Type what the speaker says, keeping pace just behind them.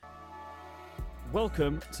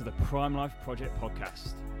Welcome to the Prime Life Project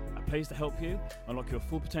podcast, a place to help you unlock your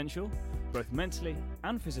full potential, both mentally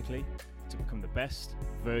and physically, to become the best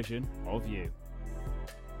version of you.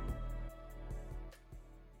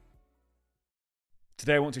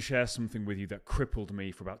 Today I want to share something with you that crippled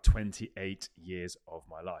me for about 28 years of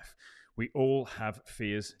my life. We all have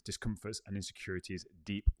fears, discomforts, and insecurities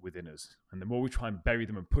deep within us. And the more we try and bury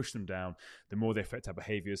them and push them down, the more they affect our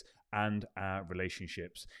behaviors and our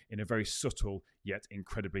relationships in a very subtle yet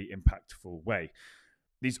incredibly impactful way.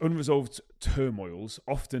 These unresolved turmoils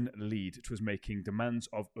often lead to us making demands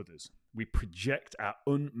of others. We project our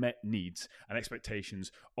unmet needs and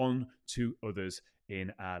expectations onto others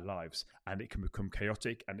in our lives, and it can become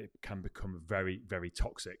chaotic and it can become very, very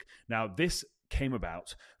toxic. Now, this came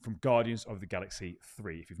about from Guardians of the Galaxy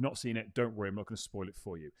 3. If you've not seen it, don't worry, I'm not going to spoil it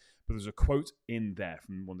for you. But there's a quote in there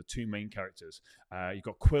from one of the two main characters. You've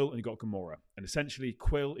got Quill and you've got Gamora. And essentially,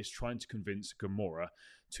 Quill is trying to convince Gamora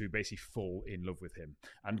to basically fall in love with him.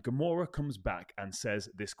 And Gamora comes back and says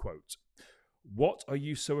this quote: "What are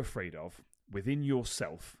you so afraid of within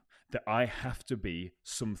yourself that I have to be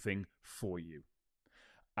something for you?"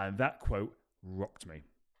 And that quote rocked me.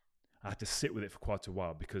 I had to sit with it for quite a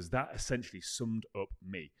while because that essentially summed up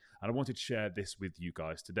me. And I wanted to share this with you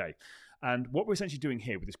guys today. And what we're essentially doing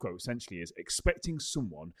here with this quote essentially is expecting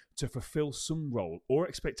someone to fulfill some role or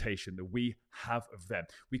expectation that we have of them.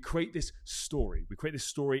 We create this story.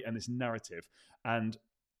 And this narrative, and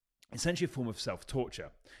essentially a form of self-torture.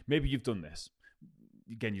 Maybe you've done this.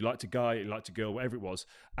 Again, you liked a guy, you liked a girl, whatever it was.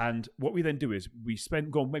 And what we then do is we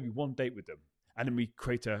go on maybe one date with them, and then we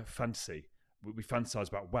create a fantasy. We fantasize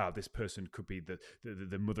about, wow, this person could be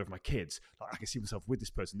the mother of my kids. Like, I can see myself with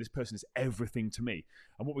this person. This person is everything to me.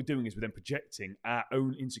 And what we're doing is we're then projecting our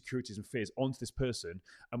own insecurities and fears onto this person,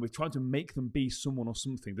 and we're trying to make them be someone or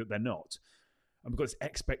something that they're not. And we've got this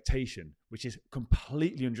expectation, which is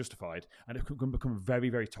completely unjustified, and it can become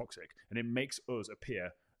very, very toxic. And it makes us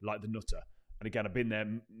appear like the nutter. And again, I've been there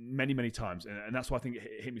many, many times. And that's why I think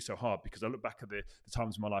it hit me so hard, because I look back at the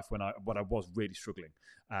times in my life when I was really struggling.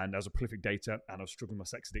 And I was a prolific dater, and I was struggling with my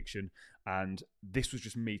sex addiction. And this was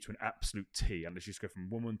just me to an absolute T. And let's just go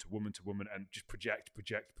from woman to woman to woman and just project.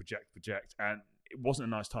 And it wasn't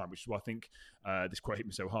a nice time, which is why I think this quote hit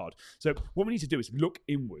me so hard. So what we need to do is look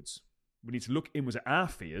inwards. We need to look inwards at our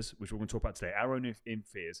fears, which we're going to talk about today, our own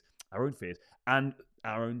fears, and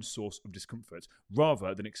our own source of discomfort,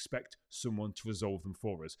 rather than expect someone to resolve them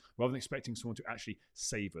for us, rather than expecting someone to actually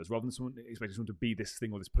save us, rather than expecting someone to be this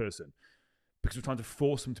thing or this person, because we're trying to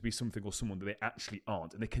force them to be something or someone that they actually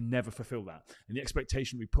aren't, and they can never fulfill that. And the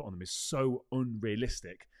expectation we put on them is so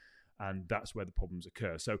unrealistic, and that's where the problems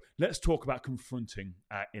occur. So let's talk about confronting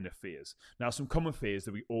our inner fears. Now, some common fears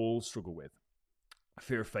that we all struggle with: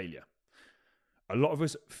 fear of failure. A lot of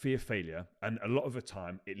us fear failure, and a lot of the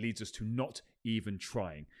time it leads us to not even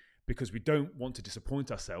trying because we don't want to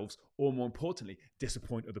disappoint ourselves, or more importantly,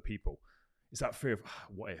 disappoint other people. It's that fear of,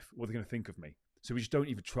 what if? What are they going to think of me? So we just don't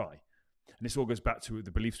even try. And this all goes back to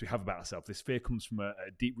the beliefs we have about ourselves. This fear comes from a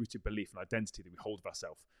deep-rooted belief and identity that we hold of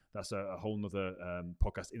ourselves. That's a whole nother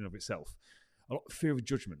podcast in and of itself. A lot of fear of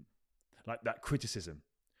judgment, like that criticism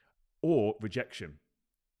or rejection.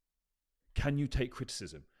 Can you take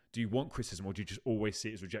criticism? Do you want criticism, or do you just always see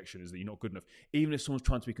it as rejection, as that you're not good enough, even if someone's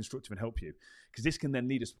trying to be constructive and help you? Because this can then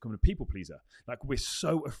lead us to becoming a people pleaser. Like, we're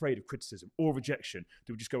so afraid of criticism or rejection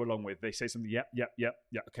that we just go along with. They say something, yeah,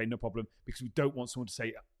 okay, no problem, because we don't want someone to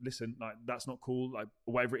say, listen, like, that's not cool, like,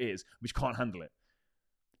 whatever it is, we just can't handle it.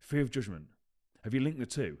 Fear of judgment. Have you linked the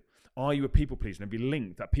two? Are you a people pleaser? And have you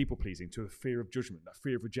linked that people pleasing to a fear of judgment, that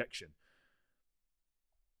fear of rejection?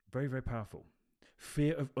 Very, very powerful.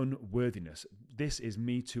 Fear of unworthiness. This is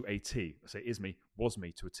me to a T. I say is me, was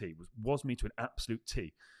me to a T. Was me to an absolute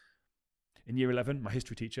T. In year 11, my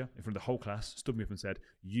history teacher, in front of the whole class, stood me up and said,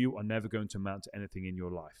 "You are never going to amount to anything in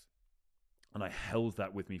your life." And I held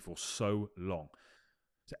that with me for so long.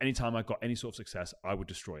 So anytime I got any sort of success, I would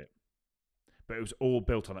destroy it. But it was all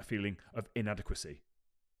built on that feeling of inadequacy.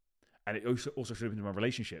 And it also showed up into my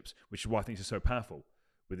relationships, which is why I think it's so powerful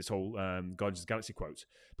with this whole Guardians of the Galaxy quote,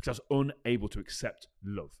 because I was unable to accept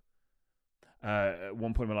love. At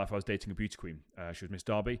one point in my life, I was dating a beauty queen. She was Miss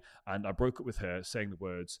Darby, and I broke up with her saying the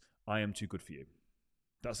words, "I am too good for you."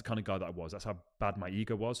 That's the kind of guy that I was. That's how bad my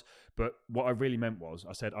ego was. But what I really meant was,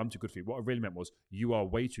 I said, "I'm too good for you." What I really meant was, you are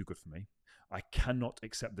way too good for me. I cannot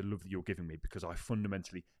accept the love that you're giving me because I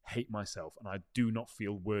fundamentally hate myself and I do not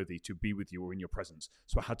feel worthy to be with you or in your presence.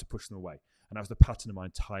 So I had to push them away. And that was the pattern of my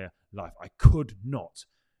entire life. I could not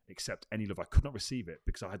accept any love. I could not receive it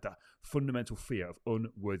because I had that fundamental fear of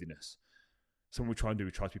unworthiness. So what we try and do,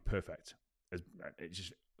 we try to be perfect. It's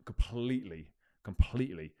just completely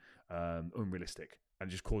completely unrealistic, and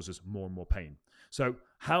it just causes more and more pain. So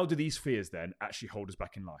how do these fears then actually hold us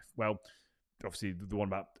back in life? Well, obviously the one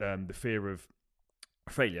about the fear of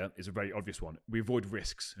failure is a very obvious one. We avoid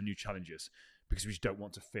risks and new challenges because we just don't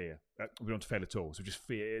want to fear. We don't want to fail at all. So we just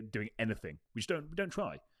fear doing anything. We don't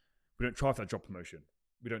try. We don't try for that job promotion.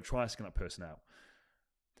 We don't try asking that person out.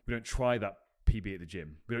 We don't try that PB at the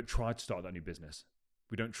gym. We don't try to start that new business.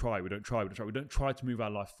 We don't try to move our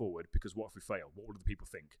life forward because what if we fail? What will other people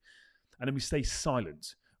think? And then we stay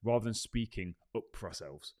silent rather than speaking up for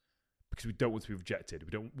ourselves because we don't want to be rejected.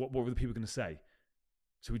 What are the people going to say?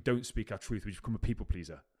 So we don't speak our truth. We just become a people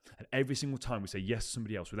pleaser. And every single time we say yes to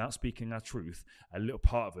somebody else without speaking our truth, a little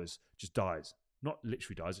part of us just dies. Not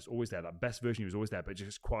literally dies. It's always there. That best version of you is always there, but it's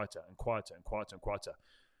just quieter and quieter and quieter and quieter.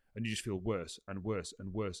 And you just feel worse and worse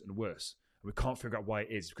and worse and worse. And we can't figure out why it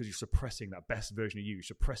is. It's because you're suppressing that best version of you. You're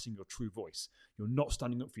suppressing your true voice. You're not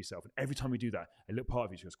standing up for yourself. And every time we do that, a little part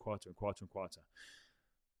of you just goes quieter and quieter and quieter.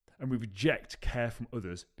 And we reject care from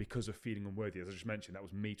others because of feeling unworthy. As I just mentioned, that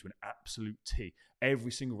was me to an absolute T.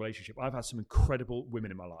 Every single relationship. I've had some incredible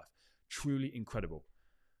women in my life. Truly incredible.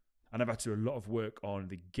 And I've had to do a lot of work on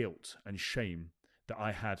the guilt and shame that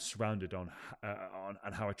I had surrounded on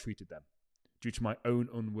and how I treated them due to my own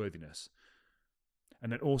unworthiness.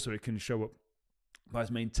 And then also it can show up by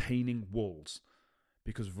us maintaining walls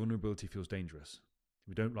because vulnerability feels dangerous.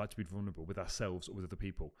 We don't like to be vulnerable with ourselves or with other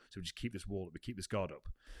people. So we just keep this wall up, we keep this guard up.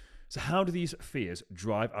 So how do these fears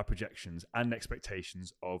drive our projections and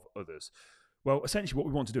expectations of others? Well, essentially what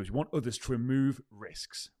we want to do is we want others to remove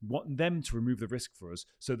risks. We want them to remove the risk for us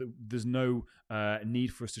so that there's no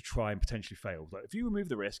need for us to try and potentially fail. Like, if you remove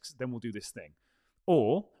the risks, then we'll do this thing.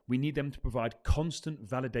 Or we need them to provide constant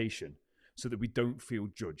validation so that we don't feel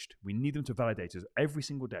judged. We need them to validate us every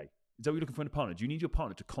single day. Is that what you're looking for in a partner? Do you need your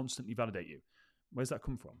partner to constantly validate you? Where's that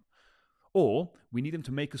come from? Or we need them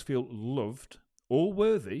to make us feel loved or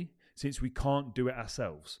worthy since we can't do it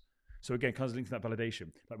ourselves. So again, kind of linked to that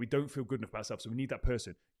validation. Like, we don't feel good enough about ourselves, so we need that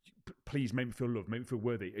person. Please make me feel loved, make me feel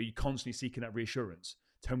worthy. Are you constantly seeking that reassurance?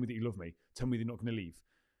 Tell me that you love me. Tell me they're not going to leave.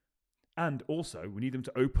 And also, we need them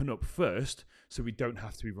to open up first so we don't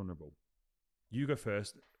have to be vulnerable. You go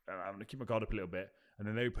first, I'm going to keep my guard up a little bit, and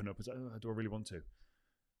then they open up and say, oh, do I really want to?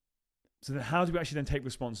 So then how do we actually then take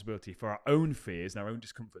responsibility for our own fears and our own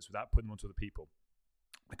discomforts without putting them onto other people?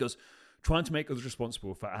 Because trying to make others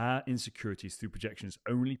responsible for our insecurities through projections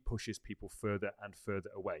only pushes people further and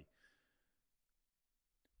further away.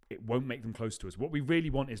 It won't make them close to us. What we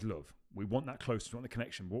really want is love. We want that closeness, we want the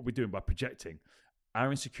connection. What we're doing by projecting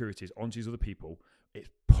our insecurities onto these other people, it's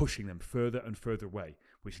pushing them further and further away,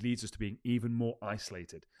 which leads us to being even more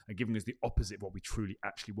isolated and giving us the opposite of what we truly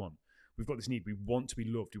actually want. We've got this need. We want to be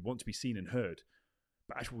loved. We want to be seen and heard.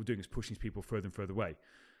 But actually what we're doing is pushing these people further and further away.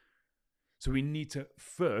 So we need to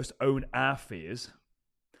first own our fears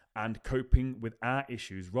and coping with our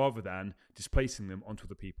issues rather than displacing them onto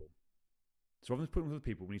other people. So rather than putting them on other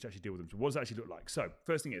people, we need to actually deal with them. So what does that actually look like? So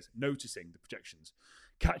first thing is noticing the projections.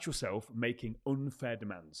 Catch yourself making unfair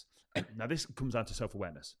demands. Now this comes down to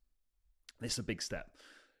self-awareness. This is a big step.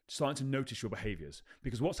 Starting to notice your behaviors.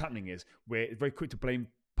 Because what's happening is we're very quick to blame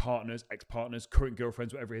partners, ex-partners, current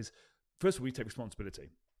girlfriends, whatever it is. First of all, we take responsibility.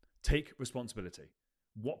 Take responsibility.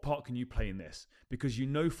 What part can you play in this? Because you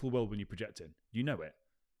know full well when you're projecting. You know it.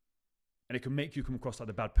 And it can make you come across like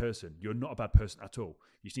a bad person. You're not a bad person at all.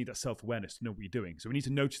 You just need that self-awareness to know what you're doing. So we need to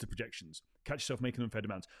notice the projections. Catch yourself making unfair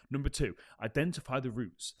demands. Number 2, identify the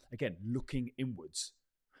roots. Again, looking inwards.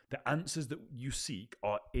 The answers that you seek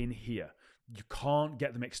are in here. You can't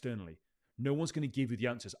get them externally. No one's going to give you the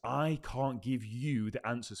answers. I can't give you the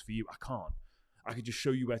answers for you. I can't. I can just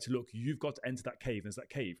show you where to look. You've got to enter that cave. There's that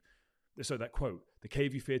cave. So that quote, the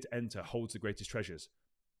cave you fear to enter holds the greatest treasures.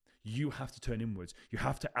 You have to turn inwards. You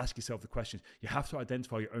have to ask yourself the questions. You have to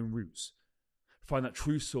identify your own roots. Find that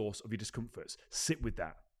true source of your discomforts. Sit with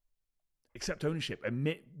that. Accept ownership.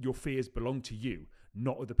 Admit your fears belong to you,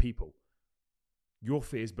 not other people. Your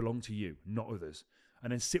fears belong to you, not others.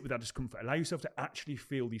 And then sit with that discomfort. Allow yourself to actually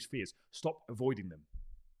feel these fears. Stop avoiding them.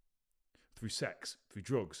 Through sex, through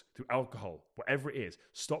drugs, through alcohol, whatever it is,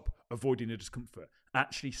 stop avoiding the discomfort.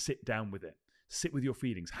 Actually sit down with it. Sit with your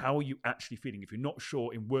feelings. How are you actually feeling? If you're not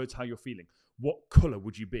sure in words how you're feeling, what colour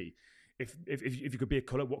would you be? If you could be a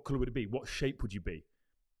colour, what colour would it be? What shape would you be?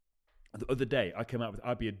 The other day, I came out with,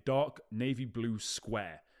 I'd be a dark navy blue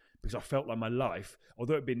square because I felt like my life,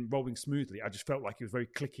 although it had been rolling smoothly, I just felt like it was very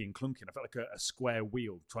clicky and clunky. I felt like a square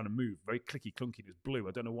wheel trying to move, very clicky, clunky. It was blue.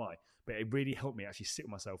 I don't know why, but it really helped me actually sit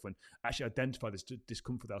with myself and actually identify this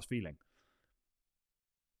discomfort that I was feeling.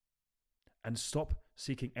 and stop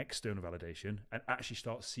seeking external validation and actually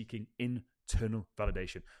start seeking internal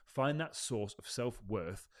validation. Find that source of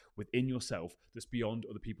self-worth within yourself that's beyond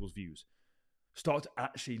other people's views. Start to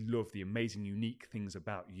actually love the amazing, unique things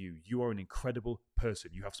about you. You are an incredible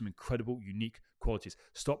person. You have some incredible, unique qualities.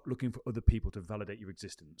 Stop looking for other people to validate your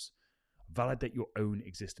existence. Validate your own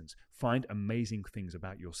existence. Find amazing things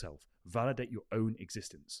about yourself. Validate your own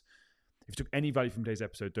existence. If you took any value from today's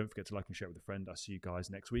episode, don't forget to like and share it with a friend. I'll see you guys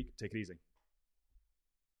next week. Take it easy.